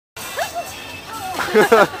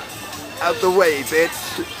Out the way,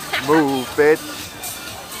 bitch. Move, bitch.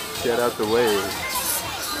 Get out the way.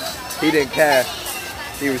 He didn't care.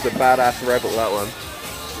 He was a badass rebel, that one.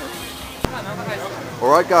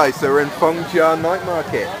 Alright guys, so we're in Feng-Jia night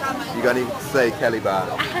market. You got anything to say, Kellyba?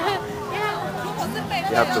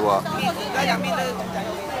 You have to what?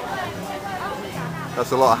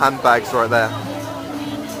 That's a lot of handbags right there.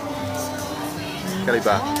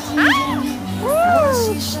 Kellyba.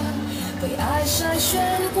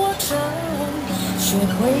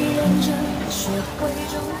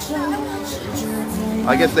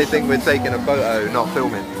 I guess they think we're taking a photo, not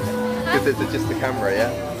filming. Because it's just a camera,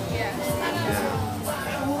 yeah? Yeah.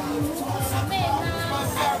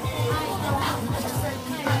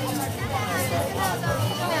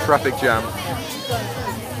 Traffic jam.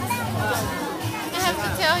 I have to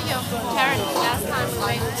tell your parents last time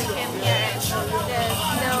when we came here, there's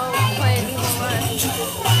no place for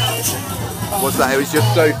us. What's that? It was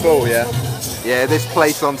just so full, yeah? Yeah, this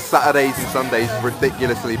place on Saturdays and Sundays is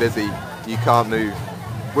ridiculously busy. You can't move.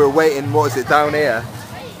 We were waiting, what is it, down here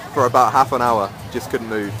for about half an hour. Just couldn't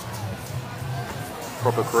move.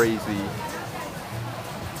 Proper crazy.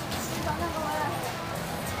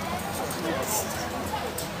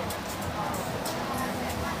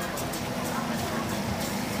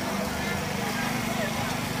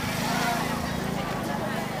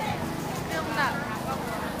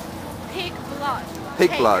 Pig blood.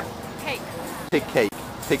 Pig blood. Cake. Pig cake.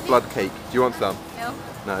 Pig blood cake. Do you want some? No.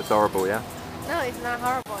 No, it's horrible, yeah? No, it's not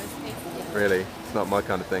horrible. It's tasty. Really? It's not my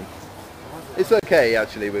kind of thing. It's okay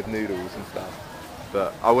actually with noodles and stuff,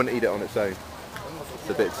 but I wouldn't eat it on its own. It's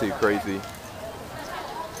a bit too crazy.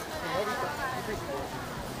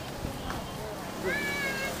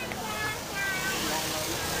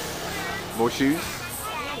 More shoes?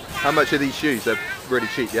 How much are these shoes? They're really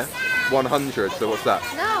cheap, yeah? 100, so what's that?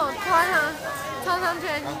 No,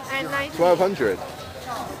 1,290. 1,200?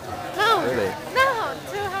 No. Really? No,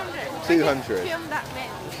 200. 200? Film that man.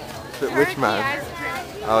 But which man? Ice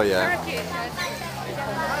cream. Oh yeah. Turkey ice cream.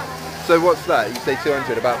 So what's that? You say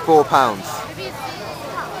 200, about £4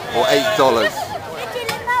 or $8.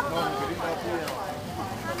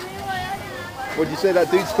 What did you say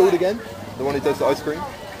that dude's called again? The one who does the ice cream?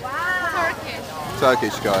 Turkish.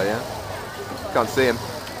 Turkish guy, yeah? Can't see him.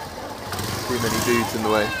 Too many dudes in the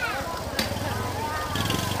way.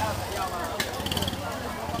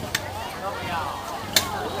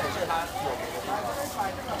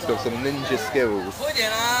 He's got some ninja skills.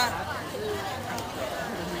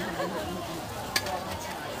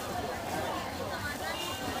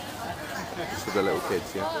 Just for the little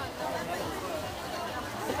kids, yeah?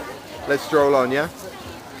 Let's stroll on, yeah?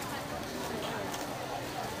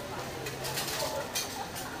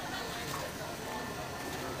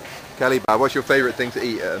 Kellyba, what's your favourite thing to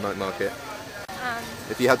eat at a night market?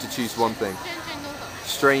 If you had to choose one thing.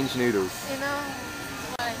 Strange noodles. You know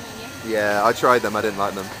what I mean, yeah? Yeah, I tried them, I didn't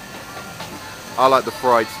like them. I like the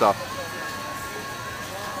fried stuff.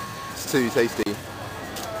 It's too tasty.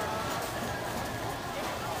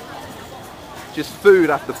 Just food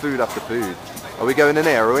after food after food. Are we going in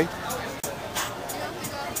here, are we?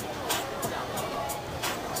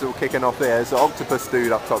 It's all kicking off there. There's an octopus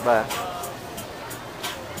dude up top there.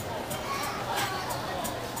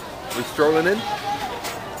 Are we strolling in? You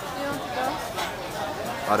want to go?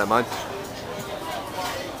 I don't mind.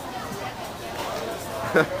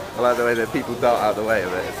 I like the way that people dart out of the way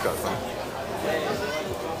of it. It's got some.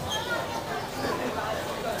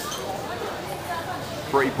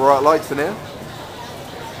 Pretty bright lights in here.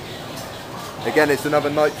 Again, it's another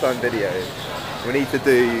nighttime video. We need to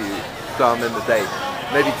do some in the day.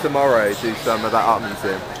 Maybe tomorrow do some of that art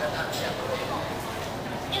museum.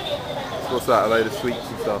 What's that? A load of sweets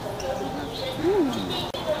and stuff. Ooh.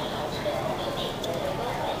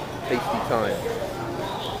 Tasty time.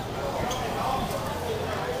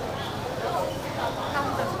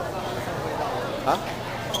 Huh?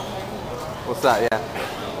 What's that? Yeah.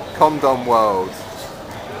 Condom World.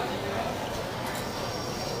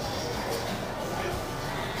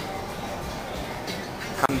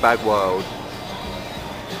 Handbag World.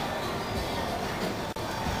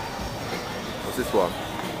 What's this one?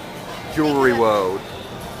 Jewelry World.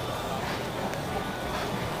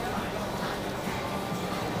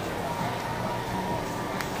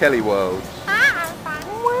 Kelly World.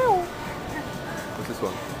 What's this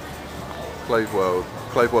one? Clove World.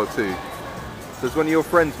 Clove World 2. Does one of your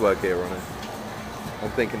friends work here on it? I'm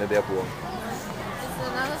thinking of the other one. It's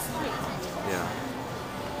another street. Yeah.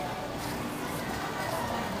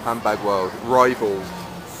 Handbag World. Rivals.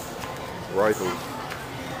 Rivals.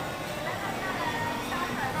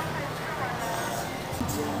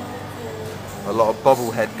 A lot of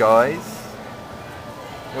bobblehead guys.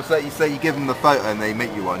 What's that? You say you give them the photo and they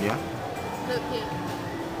make you one, yeah? Look here.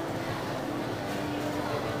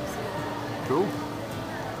 Cool.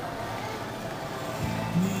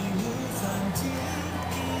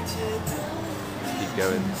 Let's keep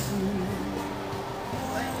going.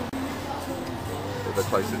 With a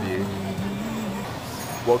closer view.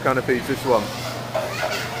 What kind of food's this one?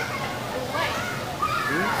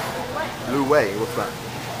 Lu Wei, what's that?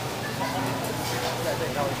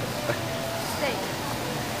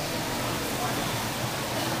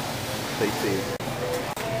 Tasty.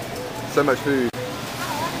 So much food.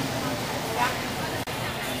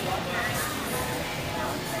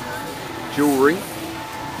 Jewelry.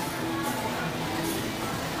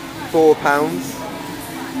 £4.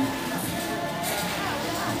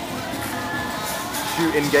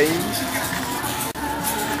 Shooting games.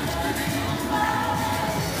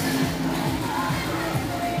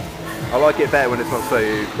 I like it better when it's not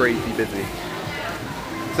so crazy busy.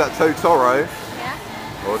 Is that Totoro?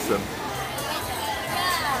 Yeah. Awesome.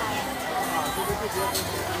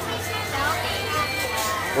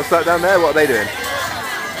 What's that down there? What are they doing?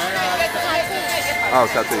 Oh,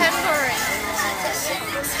 tattoos. Temporary.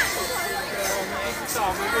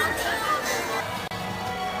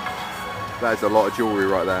 That is a lot of jewellery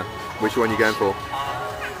right there. Which one are you going for?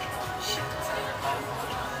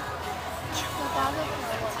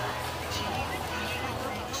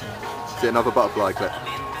 Is it another butterfly clip?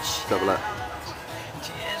 Let's have a look.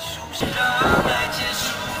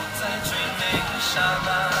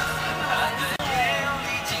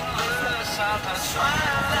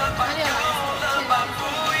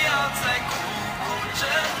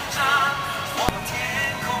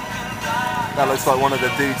 That looks like one of the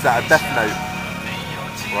dudes out of Death Note.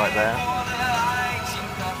 Right there.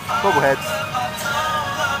 Bobbleheads.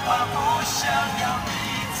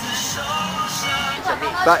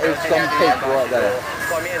 That is some cake right there.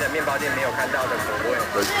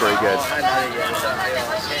 Looks pretty good.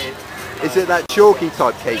 Is it that chalky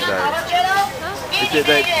type cake though? Is it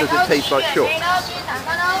that, does it taste like chalk?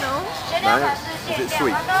 No. No? Is it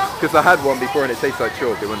sweet? Because I had one before and it tastes like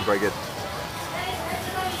chalk, it wasn't very good.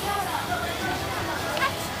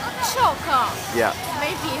 Chalk. Yeah.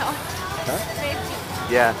 Maybe. Huh?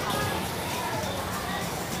 Maybe. Yeah.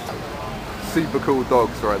 Super cool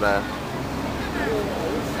dogs right there.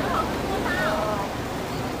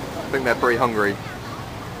 I think they're pretty hungry.